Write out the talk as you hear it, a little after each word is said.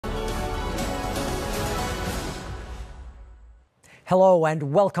Hello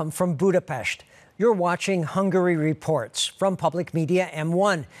and welcome from Budapest. You're watching Hungary Reports from Public Media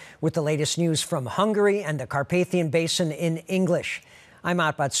M1 with the latest news from Hungary and the Carpathian Basin in English. I'm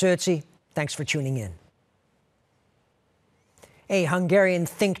Árpád Szőci. Thanks for tuning in. A Hungarian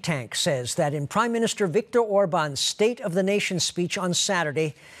think tank says that in Prime Minister Viktor Orbán's State of the Nation speech on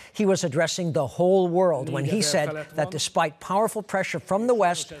Saturday, he was addressing the whole world when he said that despite powerful pressure from the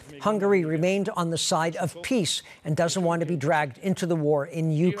West, Hungary remained on the side of peace and doesn't want to be dragged into the war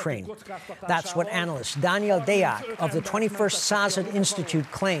in Ukraine. That's what analyst Daniel Deák of the 21st Század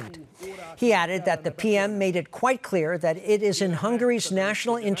Institute claimed. He added that the PM made it quite clear that it is in Hungary's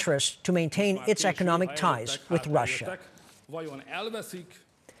national interest to maintain its economic ties with Russia.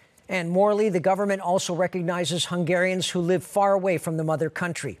 And morally, the government also recognizes Hungarians who live far away from the mother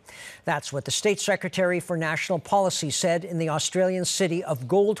country. That's what the State Secretary for National Policy said in the Australian city of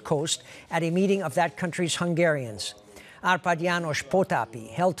Gold Coast at a meeting of that country's Hungarians. Árpád János Potápi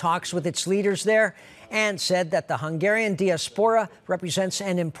held talks with its leaders there and said that the Hungarian diaspora represents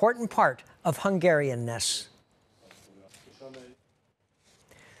an important part of Hungarianness.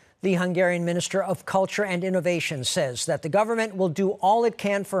 The Hungarian Minister of Culture and Innovation says that the government will do all it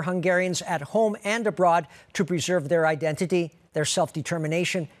can for Hungarians at home and abroad to preserve their identity, their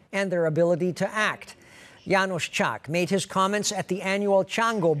self-determination, and their ability to act. János Csák made his comments at the annual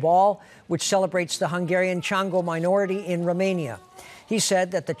Csángó Ball, which celebrates the Hungarian Csángó minority in Romania. He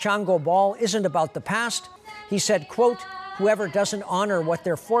said that the Csángó Ball isn't about the past. He said, quote, "Whoever doesn't honor what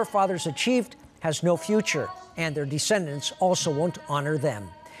their forefathers achieved has no future, and their descendants also won't honor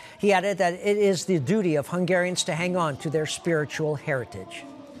them." He added that it is the duty of Hungarians to hang on to their spiritual heritage.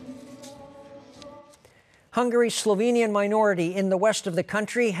 Hungary's Slovenian minority in the west of the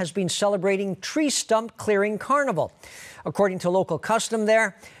country has been celebrating tree stump clearing carnival. According to local custom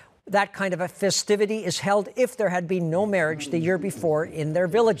there, that kind of a festivity is held if there had been no marriage the year before in their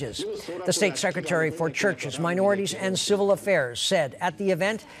villages. The State Secretary for Churches, Minorities and Civil Affairs said at the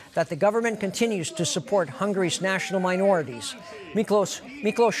event that the government continues to support Hungary's national minorities. Miklos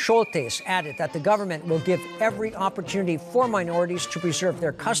Soltész added that the government will give every opportunity for minorities to preserve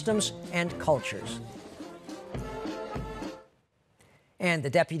their customs and cultures. And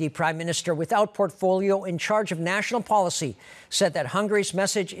the Deputy Prime Minister without portfolio in charge of national policy said that Hungary's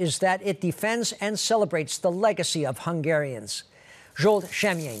message is that it defends and celebrates the legacy of Hungarians. Zsolt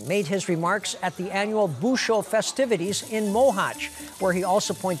Semjén made his remarks at the annual Busó festivities in Mohács, where he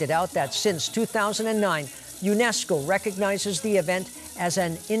also pointed out that since 2009, UNESCO recognizes the event as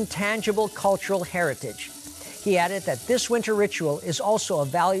an intangible cultural heritage. He added that this winter ritual is also a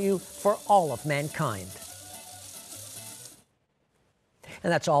value for all of mankind.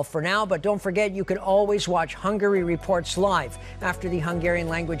 And that's all for now, but don't forget you can always watch Hungary Reports live after the Hungarian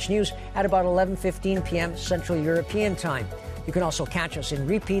language news at about 11:15 p.m. Central European Time. You can also catch us in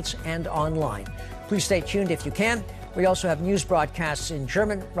repeats and online. Please stay tuned if you can. We also have news broadcasts in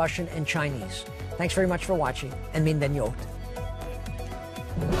German, Russian, and Chinese. Thanks very much for watching, and minden jót!